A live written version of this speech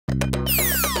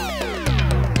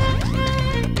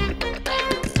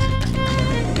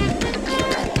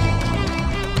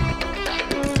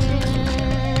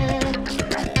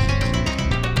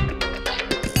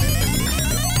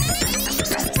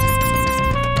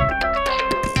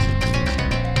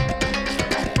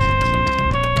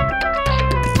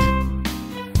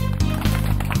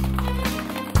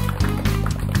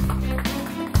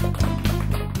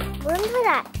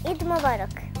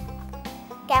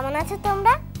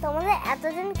তোমাদের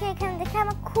এতজনকে এখানে দেখে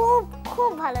আমার খুব খুব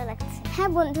ভালো লাগছে। হ্যাঁ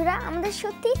বন্ধুরা, আমাদের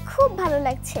সত্যি খুব ভালো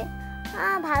লাগছে।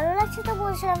 ভালো লাগছে তো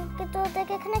বলছিলাম, কিন্তু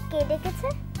ওদেরকে এখানে কে ডেকেছে?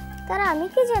 তারা আমি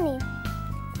কি জানি।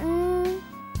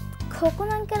 খোকন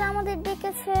আঙ্কেল আমাদের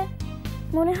ডেকেছে,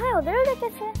 মনে হয় ওদেরও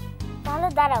ডেকেছে। তাহলে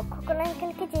দাঁড়াও, খোকন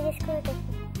আঙ্কেলকে জিজ্ঞেস করে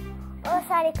দেখি। ও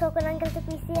সরি, খোকন আঙ্কেল তো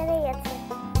পিসিআরেই আছে।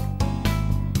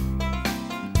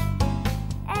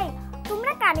 এই,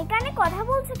 তোমরা কানে কানে কথা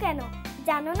বলছো কেন?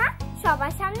 জানো না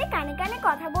সবার সামনে কানে কানে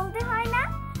কথা বলতে হয় না?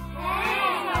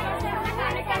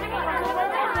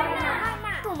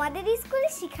 তোমাদের স্কুলে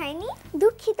শিখায়নি?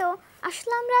 দুঃখিত,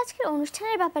 আসলে আমরা আজকের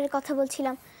অনুষ্ঠানের ব্যাপারে কথা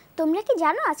বলছিলাম। তোমরা কি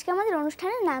জানো আজকে আমাদের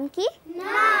অনুষ্ঠানের নাম কি?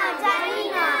 না, জানি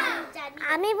না।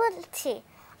 আমি বলছি,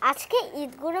 আজকে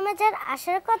ঈদ গুরুমে যার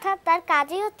আসার কথা তার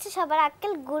কাজই হচ্ছে সবার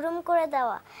আক্কেল গুরুম করে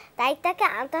দেওয়া, তাই তাকে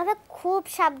আনতে হবে খুব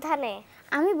সাবধানে।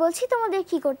 আমি বলছি তোমাদের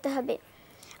কি করতে হবে।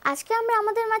 আজকে আমরা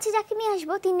আমাদের মাঝে যাকে নিয়ে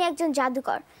আসবো তিনি একজন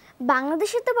জাদুকর।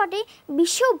 বাংলাদেশের তো বটে,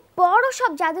 বিশ্ব বড়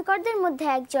সব জাদুকরদের মধ্যে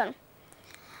একজন।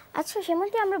 আচ্ছা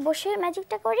সেমনটি আমরা বসে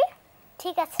ম্যাজিকটা করি।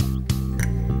 ঠিক আছে।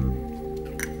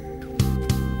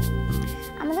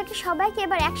 আমাদেরকে সবাইকে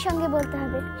এবার একসঙ্গে বলতে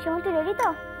হবে। সেমনটি রেডি তো?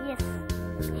 ইয়েস।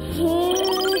 হিং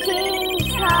টিং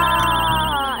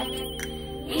ছট,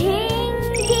 হিং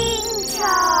টিং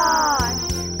ছট,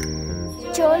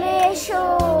 চলে এসো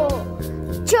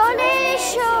চলে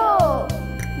এসো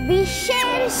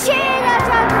বিশ্বের সেরা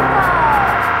জাদুকর।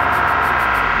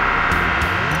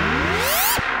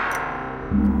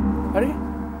 আরে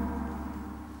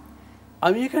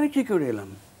আমি এখানে কি করে এলাম?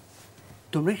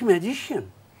 তোমরা কি ম্যাজিশিয়ান?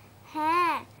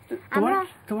 হ্যাঁ।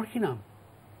 তোমার কি নাম?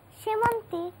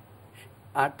 সেমন্তী।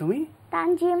 আর তুমি?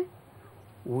 তানজিম।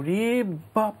 ওরে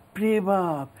বাপ রে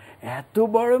বাপ, এত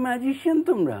বড় ম্যাজিশিয়ান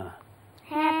তোমরা?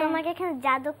 হ্যাঁ, তোমাকে এখানে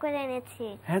জাদু করে এনেছি।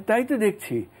 হ্যাঁ তাই তো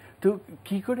দেখছি। তো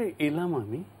কি করে এলাম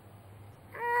আমি?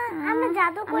 আমরা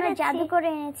জাদু করে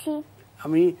এনেছি।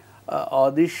 আমি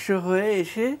অদৃশ্য হয়ে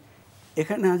এসে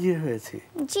এখানে হাজির হয়েছি।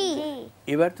 জি।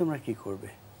 এবার তোমরা কি করবে?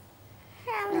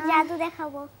 হ্যাঁ, আমি জাদু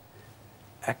দেখাবো।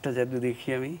 একটা জাদু দেখি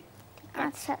আমি।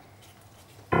 আচ্ছা,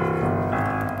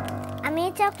 আমি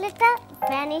এই চকলেটটা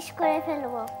ভ্যানিশ করে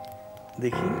ফেলবো।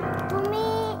 দেখি। তুমি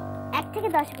 1 থেকে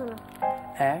 10 গুনো।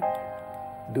 1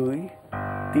 2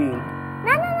 3।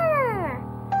 না না না না না,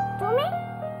 তুমি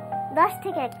 10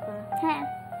 থেকে 1 গুনো। হ্যাঁ।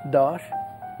 10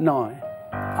 9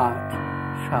 8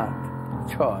 7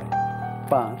 6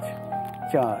 5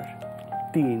 4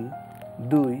 3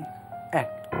 2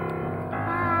 1।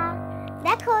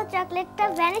 দেখো চকলেটটা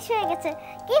ভ্যানিশ হয়ে গেছে।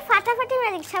 কি ফাটাফাটি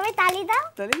ম্যাজিক! সবাই তালি দাও।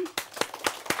 তালি।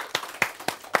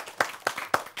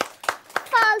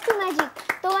 ফালতু ম্যাজিক,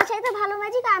 তোমার চাইতে ভালো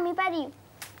ম্যাজিক আমি পারি।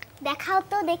 দেখাও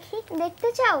তো দেখি। দেখতে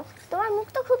চাও? তোমার মুখ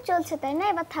তো খুব চলছে তাই না?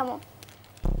 এবার থামো।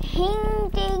 হিং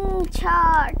টিং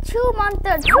ছট, ছু মন্ত্র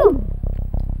ছু।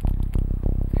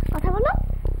 কথা বলো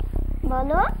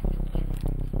বলো।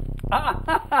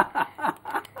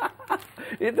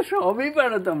 এ তো সবই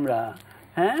পারো তোমরা।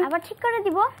 হ্যাঁ, আবার ঠিক করে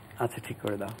দিব। আচ্ছা ঠিক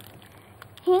করে দাও।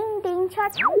 হিং টিং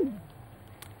ছট।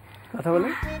 কথা বলো,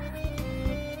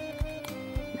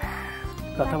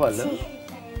 কথা বলো।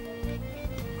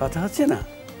 কথা হচ্ছে না?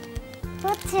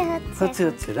 হচ্ছে হচ্ছে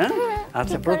হচ্ছে না?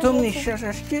 আচ্ছা, প্রথম নিঃশ্বাস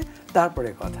আসছে তারপরে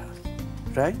কথা,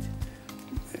 রাইট?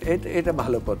 এটা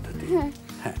ভালো পদ্ধতি।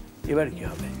 হ্যাঁ, এবার কি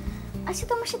হবে? আচ্ছা,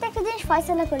 তোমার সাথে একটা জিনিস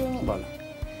ফয়সালা করে নি। বলো।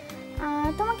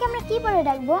 তোমাকে আমরা কি বলে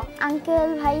ডাকবো? আঙ্কেল,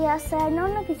 ভাইয়া, স্যার না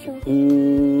অন্য কিছু?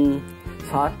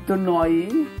 স্যার তো নয়,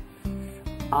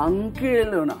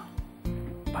 আঙ্কেলও না,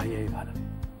 ভাইয়াই ভালো।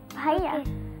 ভাইয়া?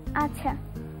 আচ্ছা,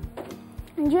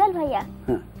 জুয়েল ভাইয়া।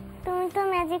 হ্যাঁ। তুমি তো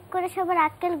ম্যাজিক করে সবার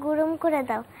আক্কেল গুরুম করে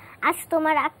দাও। আজ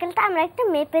তোমার আক্কেলটা আমরা একটা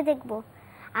মেপে দেখব।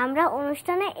 আমরা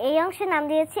অনুষ্ঠানে এই অংশে নাম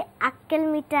দিয়েছি আক্কেল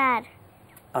মিটার।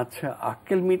 আচ্ছা,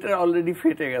 আক্কেল মিটার অলরেডি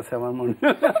ফেটে গেছে আমার মনে।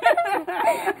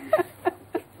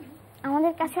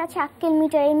 আমাদের কাছে আছে আক্কেল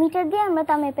মিটার, এই মিটার দিয়ে আমরা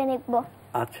তা মেপে দেখব।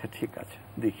 আচ্ছা ঠিক আছে,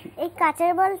 দেখি। এই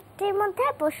কাচের বলটির মধ্যে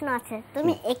প্রশ্ন আছে,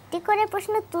 তুমি একটি করে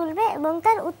প্রশ্ন তুলবে এবং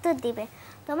তার উত্তর দিবে।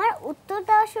 তোমার উত্তর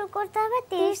দেওয়া শুরু করতে হবে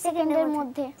 30 সেকেন্ডের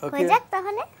মধ্যে। হয়ে যাক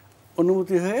তাহলে।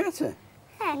 অনুমতি হয়ে গেছে?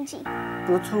 হ্যাঁ জি।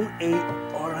 প্রথম এই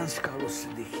অরেঞ্জ কাগজটা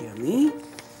দেখি আমি।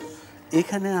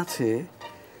 এখানে আছে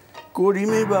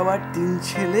করিমের বাবার 3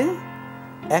 ছেলে,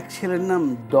 এক ছেলের নাম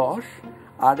 10,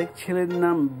 আরেক ছেলের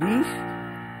নাম 20।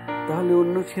 তাহলে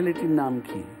অন্য ছেলেটির নাম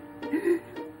কি?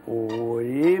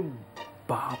 ওরে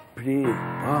বাপরে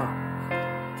বাপ!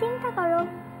 চিন্তা করো,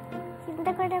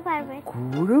 চিন্তা করতে পারবে।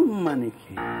 গুরুম মানে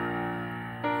কি?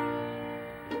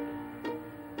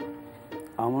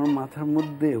 আমার মাথার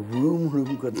মধ্যে হুড়ুম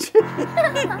হুড়ুম করছে।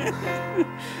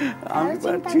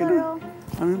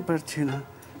 আমি পারছি না,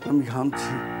 আমি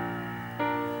ঘামছি।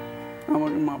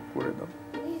 আমাকে মাফ করে দাও।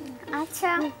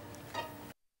 আচ্ছা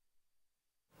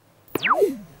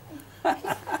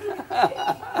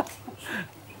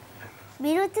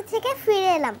বিরতি থেকে ফিরে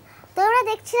এলাম। তোমরা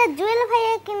দেখছিলে জুয়েল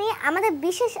ভাইয়াকে নিয়ে আমাদের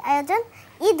বিশেষ আয়োজন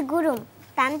ঈদ গুরুম।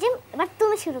 তানজিম, এবার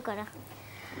তুমি শুরু করো।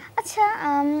 আচ্ছা,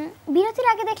 বিরতির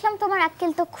আগে দেখলাম তোমার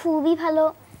আক্কেল তো খুবই ভালো।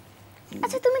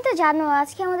 আচ্ছা, তুমি তো জানো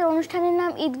আজকে আমাদের অনুষ্ঠানের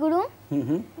নাম ঈদ গুরুম।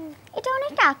 এটা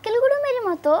অনেকটা আক্কেল গুরুমের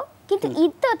মতো, কিন্তু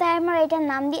ঈদ তো, তাই আমরা এটার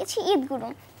নাম দিয়েছি ঈদ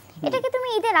গুরুম। এটাকে তুমি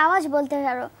ঈদের আওয়াজ বলতে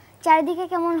পারো। চারিদিকে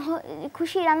কেমন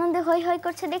খুশির আনন্দে হই হই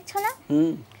করছে, দেখছো না?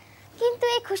 কিন্তু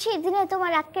এই খুশির দিনে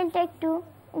তোমার আক্কেলটা একটু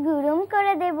গুরুম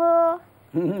করে দেব।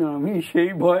 আমি সেই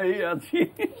ভয়ে আছি।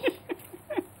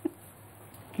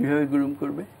 কিভাবে গুরুম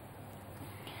করবে?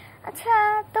 আচ্ছা,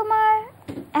 তোমার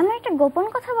এমন একটা গোপন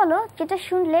কথা বলো যেটা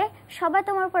শুনলে সবাই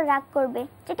তোমার উপর রাগ করবে,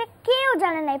 যেটা কেউ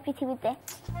জানে না এই পৃথিবীতে।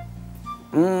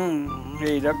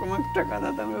 এইরকম একটা কথা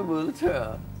তুমি বলছো।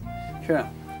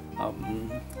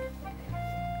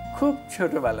 খুব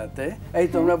ছোটবেলাতে, এই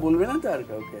তোমরা বলবে না তো আর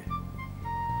কাউকে?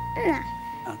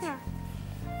 আচ্ছা,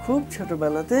 খুব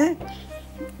ছোটবেলাতে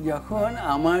যখন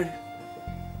আমার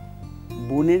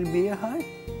বোনের বিয়ে হয়,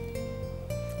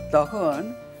 তখন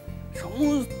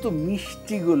সমস্ত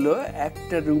মিষ্টিগুলো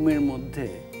একটা রুমের মধ্যে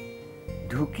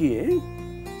ঢুকিয়ে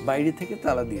বাইরে থেকে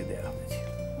তালা দিয়ে দেওয়া হয়েছিল।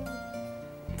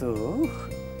 তো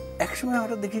একসময়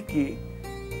হঠাৎ দেখি কি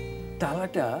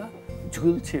তালাটা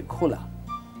ঝুলছে খোলা।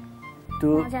 তো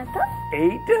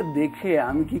এইটা দেখে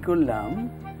আমি কি করলাম,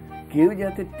 কেউ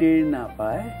যাতে টের না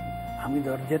পায়, আমি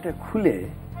দরজাটা খুলে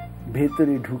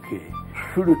ভেতরে ঢুকে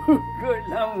শুরু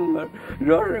করলাম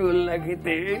রসগোল্লা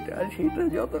খেতে, এটা সেটা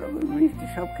যত রকম মিষ্টি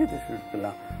সব খেতে শুরু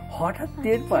করলাম। হঠাৎ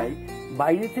টের পাই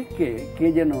বাইরে থেকে কে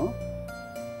যেন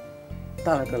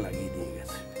তালাটা লাগিয়ে দিয়ে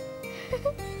গেছে।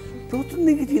 প্রথম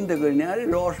দিকে চিন্তা করিনি, আরে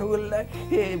রসগোল্লা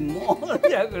খেয়ে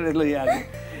মজা করে লই আগে।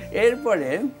 এরপরে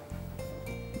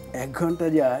 1 ঘন্টা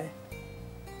যায়,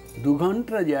 2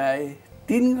 ঘন্টা যায়,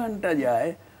 3 ঘন্টা যায়,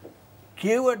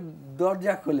 কেউ আর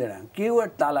দরজা খোলে না, কেউ আর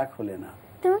তালা খোলে না।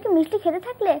 তুমি কি মিষ্টি খেতে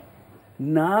থাকলে?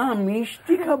 না,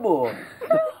 মিষ্টি খাবো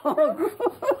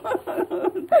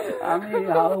আমি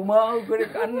হাউমাউ করে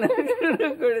কান্না শুরু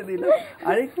করে দিলাম।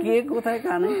 আরে কে কোথায়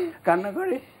কান্না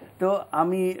করে? তো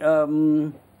আমি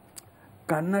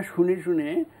কান্না শুনে শুনে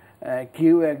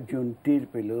কেউ একজন টের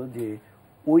পেল যে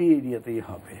ওই এরিয়াতেই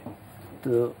হবে।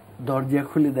 তো দরজা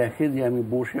খুলে দেখে যে আমি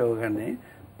বসে ওখানে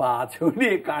পা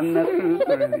ছড়িয়ে কান্না শুরু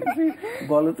করে দিয়েছি।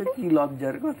 বলো তো কি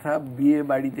লজ্জার কথা, বিয়ে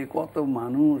বাড়িতে কত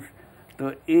মানুষ, তো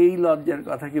এই লজ্জার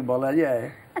কথা কি বলা যায়?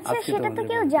 আচ্ছা, সেটা তো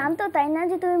কেউ জানতো তাই না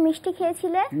যে তুমি মিষ্টি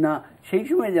খেয়েছিলে? না, সেই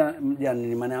সময়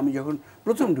জানিনি, মানে আমি যখন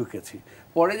প্রথম ঢুকেছি।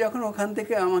 পরে যখন ওখান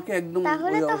থেকে আমাকে একদম,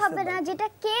 তাহলে তো হবে না, যেটা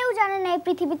কেউ জানে না এই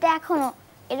পৃথিবীতে এখনো,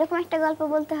 এরকম একটা গল্প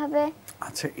বলতে হবে।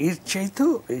 আচ্ছা, এর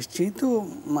চেয়ে তো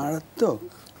মারাত্মক।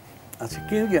 আচ্ছা,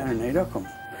 কেউ জানে না এরকম?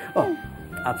 ও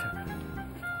আচ্ছা,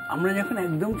 আমরা যখন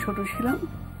একদম ছোট ছিলাম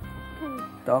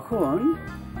তখন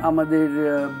আমাদের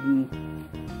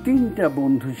 3টা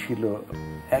বন্ধু ছিল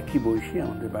একই বয়সী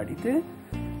আমাদের বাড়িতে।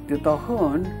 তো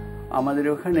তখন আমাদের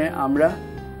ওখানে আমরা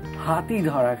হাতি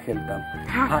ধরা খেলতাম।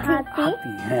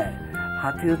 হাতি, হ্যাঁ,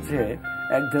 হাতি হচ্ছে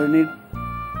এক ধরনের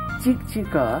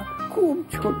চিকচিকা খুব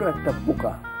ছোট একটা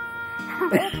পোকা,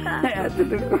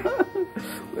 এতটুকু,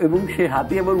 এবং সে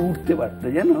হাতি আবার উঠতে পারতো,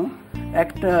 জানো,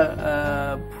 একটা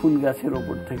ফুল গাছের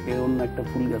ওপর থেকে অন্য একটা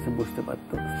ফুল গাছে বসতে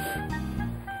পারতো,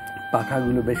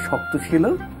 পাখাগুলো বেশ শক্ত ছিল।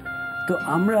 তো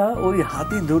আমরা ওই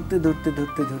হাতি ধরতে ধরতে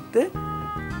ধরতে ধরতে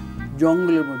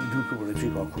জঙ্গলের মধ্যে ঢুকে পড়েছি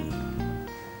কখন।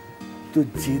 তো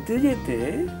যেতে যেতে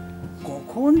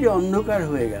কখন যে অন্ধকার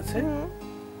হয়ে গেছে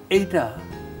এইটা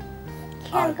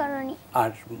আর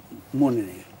মনে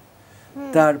নেই।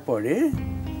 তারপরে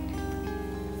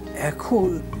এখন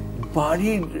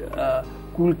বাড়ির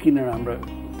কুল কিনারা আমরা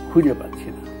খুঁজে পাচ্ছি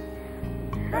না,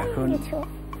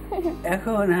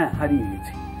 এখন হ্যাঁ হারিয়ে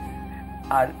গেছি।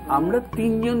 আর আমরা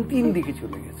 3 জন 3 দিকে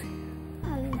চলে গেছি।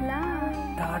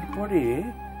 তারপরে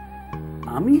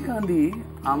আমি কাঁদি,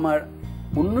 আমার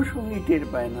অন্য সঙ্গী টের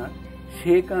পায় না,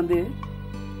 সে কাঁদে,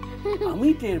 আমি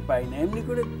টের পাই না, এমনি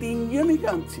করে 3 জনই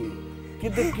কাঁদছি,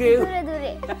 কিন্তু কেউ।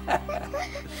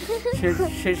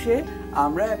 শেষে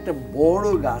আমরা একটা বড়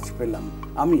গাছ পেলাম,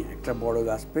 আমি একটা বড়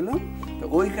গাছ পেলাম। তো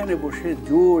ওইখানে বসে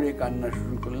জোরে কান্না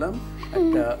শুরু করলাম,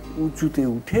 একটা উঁচুতে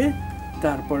উঠে।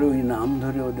 তারপরে ওই নাম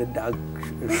ধরে ওদের ডাক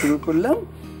শুরু করলাম।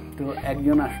 তো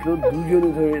একজন আসলো, 2 জন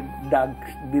ধরে ডাক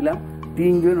দিলাম,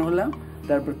 3 জন হলাম।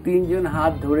 তারপর 3 জন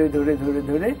হাত ধরে ধরে ধরে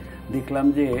ধরে দেখলাম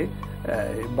যে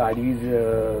বাড়ির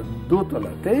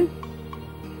দোতলাতে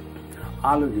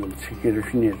আলো জ্বলছে,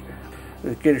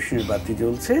 কেরোসিনের বাতি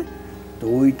জ্বলছে। তো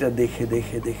ওইটা দেখে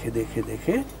দেখে দেখে দেখে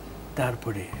দেখে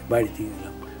তারপরে বাড়িতে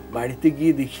গেলাম। বাড়িতে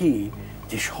গিয়ে দেখি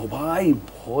যে সবাই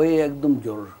ভয়ে একদম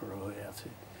জড়সড় হয়ে আছে,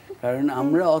 কারণ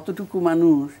আমরা অতটুকু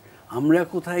মানুষ, আমরা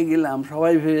কোথায় গেলাম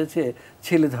সবাই ভেবেছে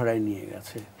ছেলে ধরায় নিয়ে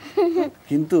গেছে,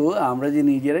 কিন্তু আমরা যে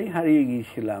নিজেরাই হারিয়ে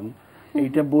গিয়েছিলাম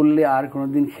এইটা বললে আর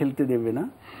কোনোদিন খেলতে দেবে না,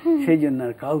 সেই জন্য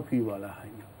আর কাউকেই বলা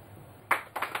হয় না।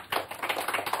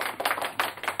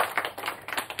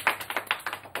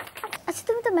 আচ্ছা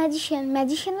তুমি তো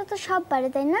ম্যাজিশিয়ানও তো সব পারে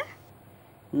তাই না?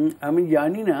 আমি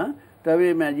জানি না, তবে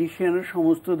ম্যাজিশিয়ানরা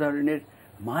সমস্ত ধরনের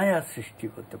মায়া সৃষ্টি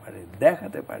করতে পারে,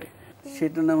 দেখাতে পারে,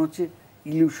 সেটার নাম হচ্ছে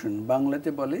ইলিউশন, বাংলাতে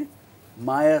বলে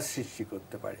মায়া সৃষ্টি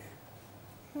করতে পারে,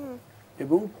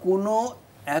 এবং কোনো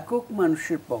একক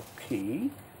মানুষের পক্ষেই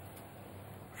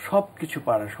সব কিছু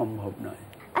পারা সম্ভব নয়।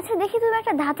 আচ্ছা দেখি তুমি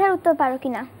একটা ধাঁধার উত্তর পারো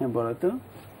কিনা। হ্যাঁ বলো তো।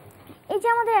 এই যে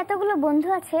আমাদের এতগুলো বন্ধু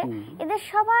আছে, এদের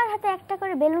সবার হাতে একটা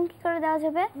করে বেলুন কি করে দেওয়া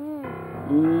যাবে?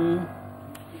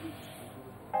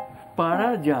 পারা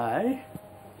যায়,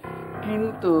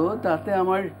 কিন্তু তাতে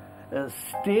আমার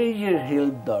স্টেজের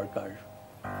হেল্প দরকার।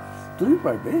 তুমি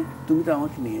পারবে, তুমি তো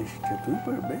আমাকে নিয়ে এসেছো, তুমি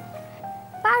পারবে।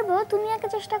 পারবো, তুমি আগে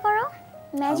চেষ্টা করো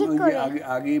ম্যাজিক করে।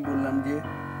 আগেই বললাম যে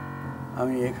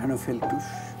আমি এখানে ফেলটুস।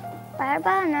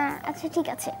 পারবা না? আচ্ছা ঠিক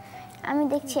আছে, আমি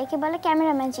দেখছি, একে বলে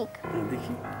ক্যামেরা ম্যাজিক।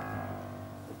 দেখি।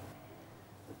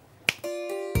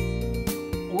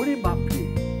 ওরে বাপরে,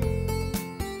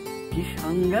 কি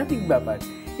সাংঘাতিক ব্যাপার!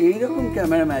 এইরকম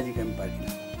ক্যামেরা ম্যাজিক আমি পারি না।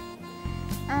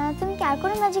 তুমি কি আর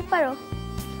কোনো ম্যাজিক পারো?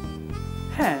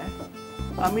 হ্যাঁ,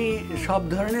 আমি সব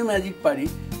ধরনের ম্যাজিক পারি,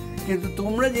 কিন্তু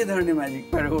তোমরা যে ধরনের ম্যাজিক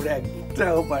পারো ওর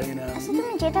একটাও পারি না। আচ্ছা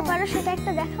তুমি যেটা পারো সেটা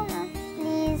একটা দেখাও না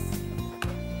প্লিজ।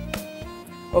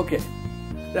 ওকে,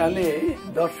 তাহলে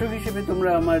দর্শক হিসেবে তোমরা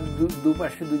আমার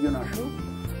দুপাশে দুজন আসো।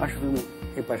 তুমি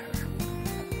এ পাশে আসো,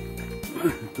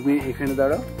 তুমি এখানে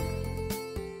দাঁড়াও।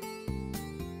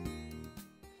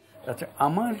 আচ্ছা,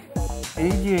 আমার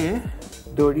এই যে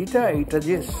দড়িটা, এইটা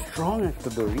যে স্ট্রং একটা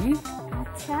দড়ি,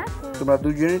 আচ্ছা তোমরা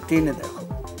দুজনে টেনে দেখো।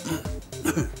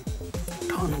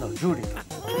 ঠান্ডা জোরে,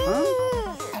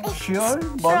 শিওর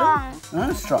বলো?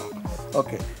 হ্যাঁ স্ট্রং।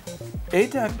 ওকে,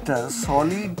 এইটা একটা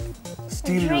সলিড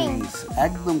স্টিল রিংস,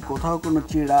 একদম কোথাও কোনো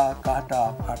চেরা কাটা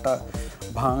ফাটা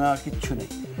ভাঙা কিচ্ছু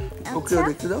নেই। ওকে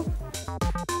দেখতে দাও।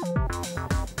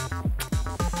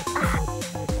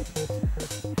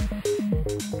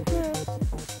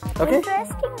 ওকে,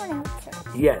 ইন্টারেস্টিং মনে হচ্ছে।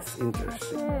 Yes,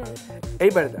 interesting.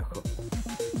 এইবারে দেখো,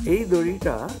 এই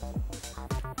দড়িটা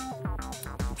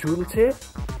ঝুলছে,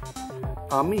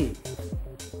 আমি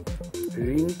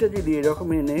রিংটা যদি এরকম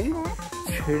এনে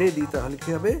ছেড়ে দিই তাহলে কি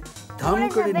হবে? ধাম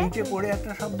করে নিচে পড়ে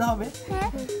একটা শব্দ হবে।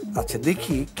 আচ্ছা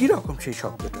দেখি কি রকম সেই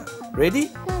শব্দটা। রেডি?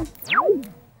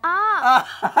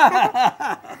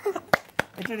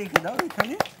 এটা রেখে দাও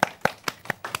এখানে।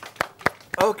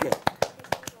 ওকে,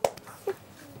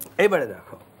 এবারে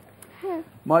দেখো,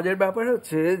 মজার ব্যাপার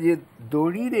হচ্ছে যে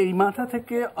দড়ির এই মাথা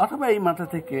থেকে অথবা এই মাথা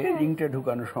থেকে রিংটা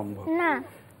ঢুকানো সম্ভব না,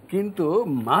 কিন্তু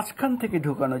মাঝখান থেকে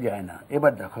ঢুকানো যায় না।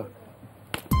 এবার দেখো,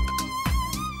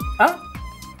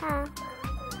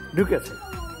 ঢুকেছে,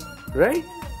 রাইট?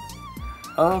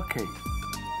 ওকে,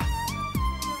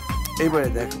 এইবারে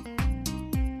দেখো।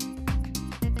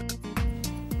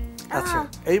 আচ্ছা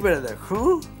এইবারে দেখো,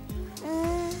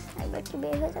 একবার কি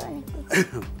বের হয়ে যাবে নাকি?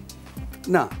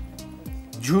 না,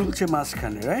 ঝুলছে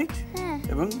মাঝখানে, রাইট?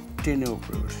 এবং টেনে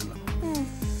উপরে বসলো।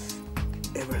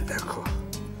 এবারে দেখো,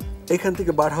 এখান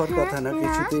থেকে বার হওয়ার কথা না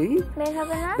কিছুতেই। বের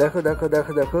হবে না। দেখো দেখো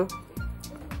দেখো দেখো,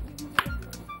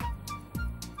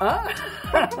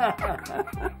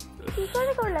 কি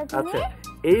করে করলা তুমি? আচ্ছা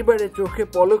এইবারে চোখে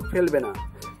পলক ফেলবে না,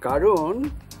 কারণ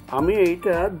আমি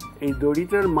এই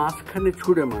দড়িটার মাঝখানে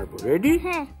ছুঁড়ে মারবো। রেডি?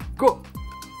 গো।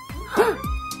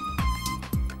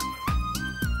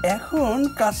 এখন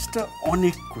কাজটা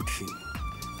অনেক কঠিন,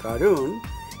 কারণ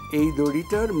এই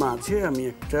দড়িটার মাঝে আমি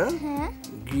একটা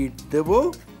গিট দেব।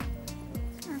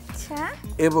 আচ্ছা,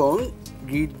 এবং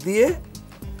গিট দিয়ে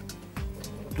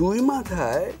দুই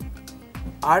মাথায়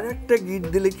আর একটা গিট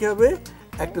দিলে কি হবে?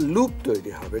 একটা লুপ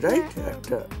তৈরি হবে, রাইট?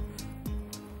 একটা,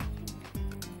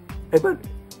 এবার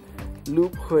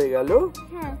লুপ হয়ে গেল।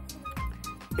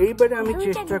 এইবারে আমি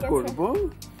চেষ্টা করব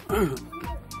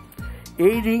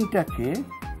এই রিংটাকে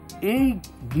এই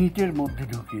গিটের মধ্যে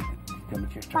ঢুকিয়ে দিতে। আমি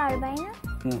চেষ্টা করব।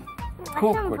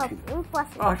 খুব কঠিন,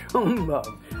 অসম্ভব।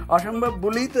 অসম্ভব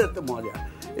বলেই তো এত মজা।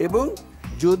 এবং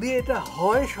যদি এটা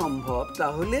হয় সম্ভব,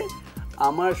 তাহলে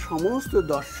আমার সমস্ত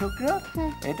দর্শকরা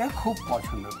এটা খুব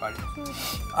পছন্দ করে।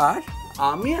 আর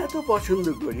আমি এত পছন্দ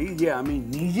করি যে আমি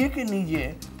নিজেকে নিজে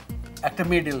একটা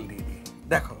মেডেল দিয়ে দিই।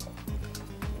 দেখো,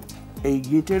 এই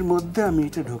গিটের মধ্যে আমি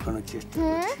এটা ঢোকানোর চেষ্টা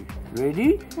করছি। Ready?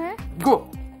 Go.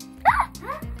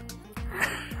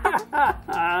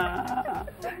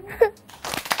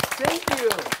 Thank you,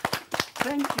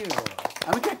 thank you.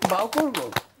 আমি কি একটা বাও করব?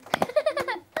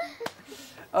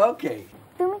 ওকে।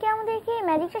 তুমি কি আমাদেরকে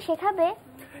ম্যাজিকটা শেখাবে?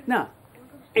 না,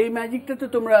 এই ম্যাজিকটা তো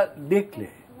তোমরা দেখলে,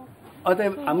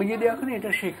 অতএব আমি যদি এখন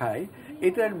এটা শেখাই,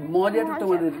 এটার মজাটা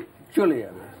তোমাদের চলে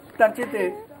যাবে। তার চেয়ে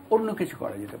অন্য কিছু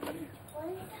করা যেতে পারে।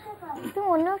 তুমি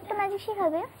অন্য একটা ম্যাজিক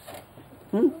শেখাবে?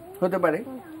 হতে পারে।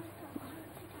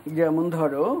 যেমন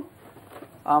ধরো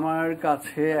আমার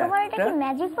কাছে তোমার এটা একটা কি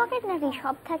ম্যাজিক পকেট নাকি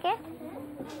সব থাকে?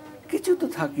 কিছু তো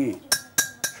থাকে।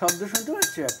 শব্দ শুনতে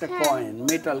পাচ্ছ? একটা কয়েন,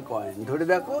 মেটাল কয়েন। ধরে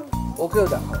দেখো, ওকেও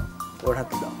দেখো, ওর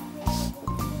হাতে দাও।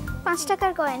 5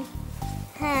 টাকার কয়েন।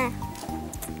 হ্যাঁ,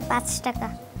 5 টাকা।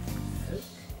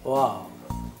 ওয়াও,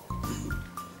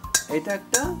 এটা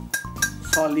একটা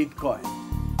সলিড কয়েন।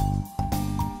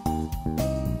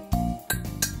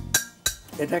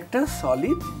 এটা একটা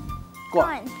সলিড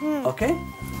কয়েন। ওকে,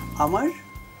 আমার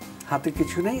হাতে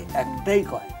কিছু নেই, একটাই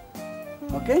কয়েন।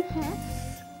 ওকে,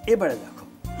 এবারে দেখো,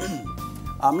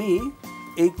 আমি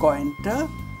এই কয়েনটা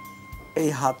এই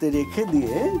হাতে রেখে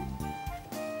দিয়ে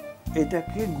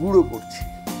এটাকে গুঁড়ো করছি।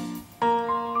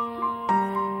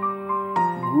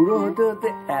 গুঁড়ো হতে হতে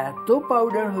এত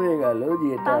পাউডার হয়ে গেল যে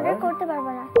এটা পাউডার করতে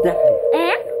পারবে না। দেখো,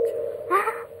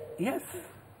 ইয়েস,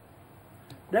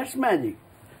 দ্যাটস ম্যাজিক।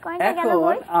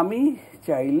 এখন আমি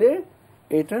চাইলে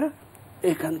এটা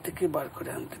এখান থেকে বার করে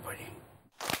আনতে পারি।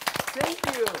 Thank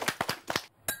you.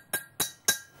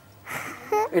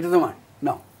 এটা তোমার,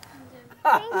 নাও।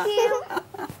 Thank you.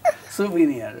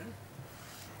 সুভিনিয়ার।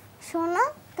 শোনো,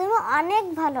 তুমি অনেক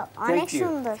ভালো, অনেক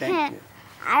সুন্দর। হ্যাঁ,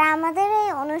 আর আমাদের এই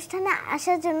অনুষ্ঠানে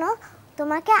আসার জন্য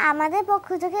তোমাকে আমাদের পক্ষ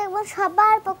থেকে এবং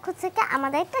সবার পক্ষ থেকে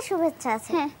আমাদের একটা শুভেচ্ছা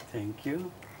আছে। Thank you.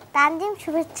 তানজিম,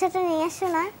 শুভেচ্ছাটা নিয়ে আসো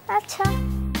না। আচ্ছা।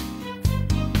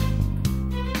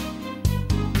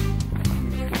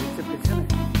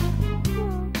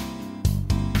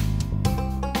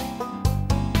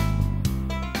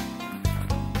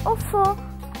 ওফো,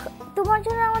 তোমার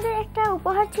জন্য আমাদের একটা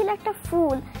উপহার ছিল, একটা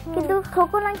ফুল, কিন্তু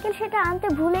খোকন আঙ্কেল সেটা আনতে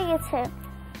ভুলে গেছে।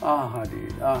 আহারে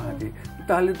আহারে,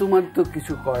 তাহলে তোমার তো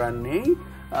কিছু করার নেই,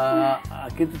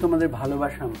 কিন্তু তোমাদের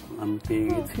ভালোবাসা আমি পেয়ে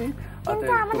গেছি।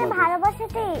 কিন্তু আমাদের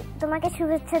ভালোবাসাতেই তোমাকে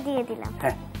শুভেচ্ছা দিয়ে দিলাম।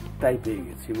 হ্যাঁ, তাই পেয়ে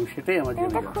গেছি এবং সেটাই আমার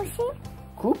জন্য খুশি,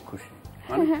 খুব খুশি।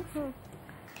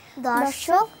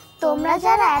 দর্শক, তোমরা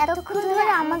যারা এতক্ষণ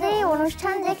ধরে আমাদের এই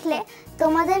অনুষ্ঠান দেখলে,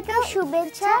 তোমাদেরকেও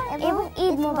শুভেচ্ছা এবং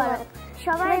ঈদ মোবারক।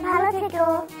 সবাই ভালো থেকো।